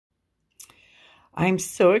I'm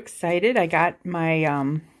so excited. I got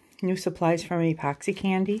my new supplies from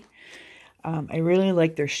EpoxyCandy. I really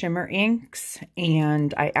like their ShimmerInks,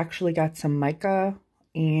 and I actually got some Mica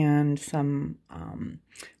and some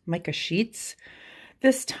Mica sheets.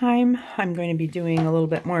 This time I'm going to be doing a little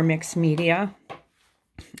bit more mixed media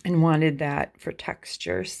and wanted that for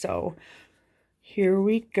texture. So here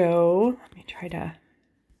we go. Let me try to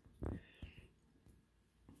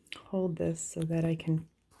hold this so that I can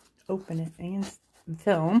open it and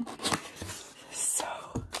film. So,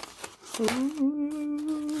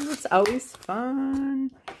 ooh, it's always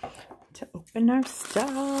fun to open our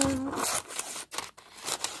stuff.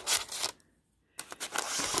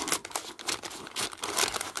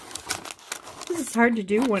 This is hard to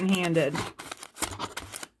do one-handed.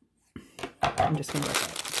 I'm just going to look at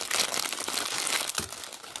it.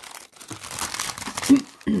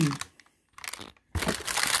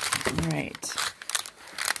 All right.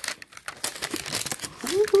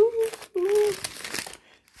 I'm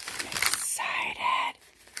excited.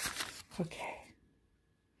 Okay.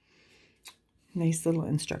 Nice little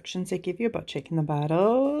instructions they give you about checking the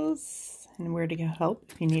bottles and where to get help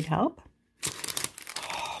if you need help.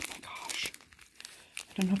 Oh my gosh.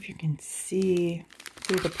 I don't know if you can see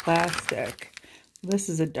through the plastic. This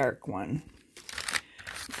is a dark one.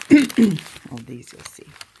 Oh, these you'll see.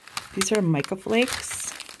 These are Mica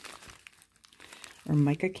flakes or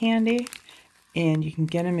Mica candy, and you can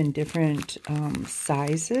get them in different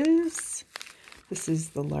sizes. This is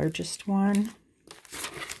the largest one,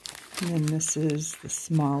 and then this is the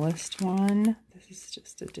smallest one. This is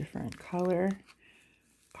just a different color.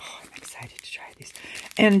 Oh, I'm excited to try these.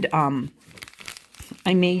 And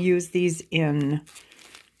I may use these in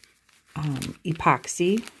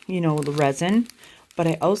epoxy, you know, the resin, but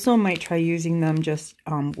I also might try using them just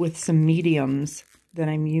with some mediums that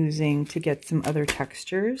I'm using to get some other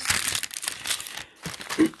textures.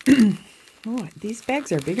 Oh, these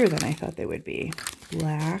bags are bigger than I thought they would be.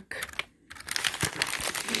 Black.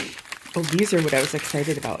 Oh, these are what I was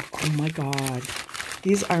excited about. Oh my god.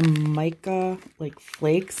 These are Mica, like,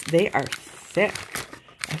 flakes. They are thick.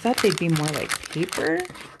 I thought they'd be more like paper.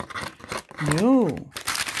 No.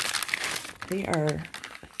 They are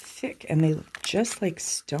thick and they look just like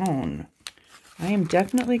stone. I am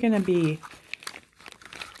definitely going to be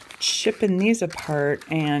chipping these apart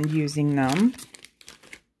and using them.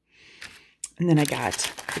 And then I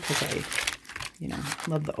got, because I, you know,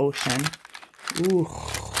 love the ocean. Ooh,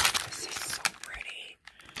 this is so pretty.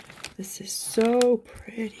 This is so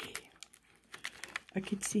pretty. I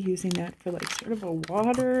could see using that for like sort of a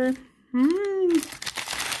water. Oh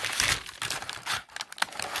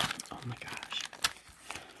my gosh.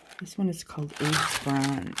 This one is called Aged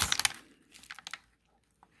Bronze.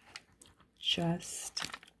 Just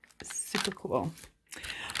super cool.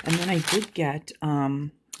 And then I did get,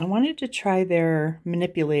 I wanted to try their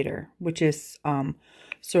Manipulator, which is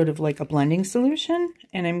sort of like a blending solution.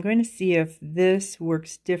 And I'm going to see if this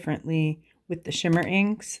works differently with the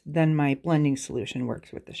ShimmerInks than my blending solution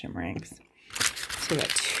works with the ShimmerInks. So I got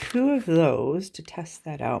 2 of those to test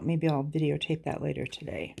that out. Maybe I'll videotape that later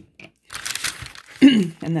today.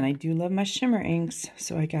 And then I do love my ShimmerInks.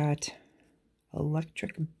 So I got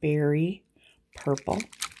Electric Berry Purple.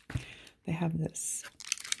 They have this.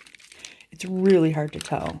 It's really hard to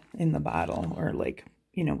tell in the bottle or like,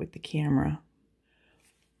 you know, with the camera.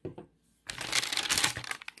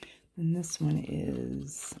 And this one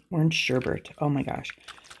is Orange Sherbet. Oh my gosh.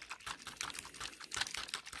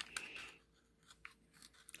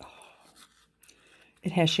 Oh.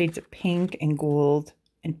 It has shades of pink and gold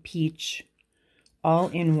and peach all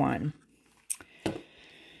in one.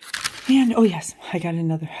 And oh yes, I got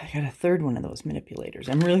a third one of those manipulators.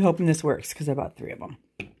 I'm really hoping this works because I bought 3 of them.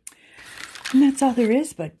 And that's all there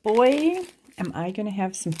is, but boy, am I going to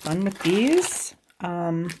have some fun with these.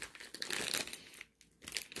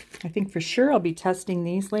 I think for sure I'll be testing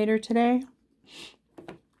these later today.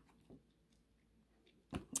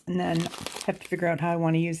 And then have to figure out how I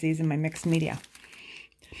want to use these in my mixed media.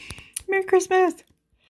 Merry Christmas!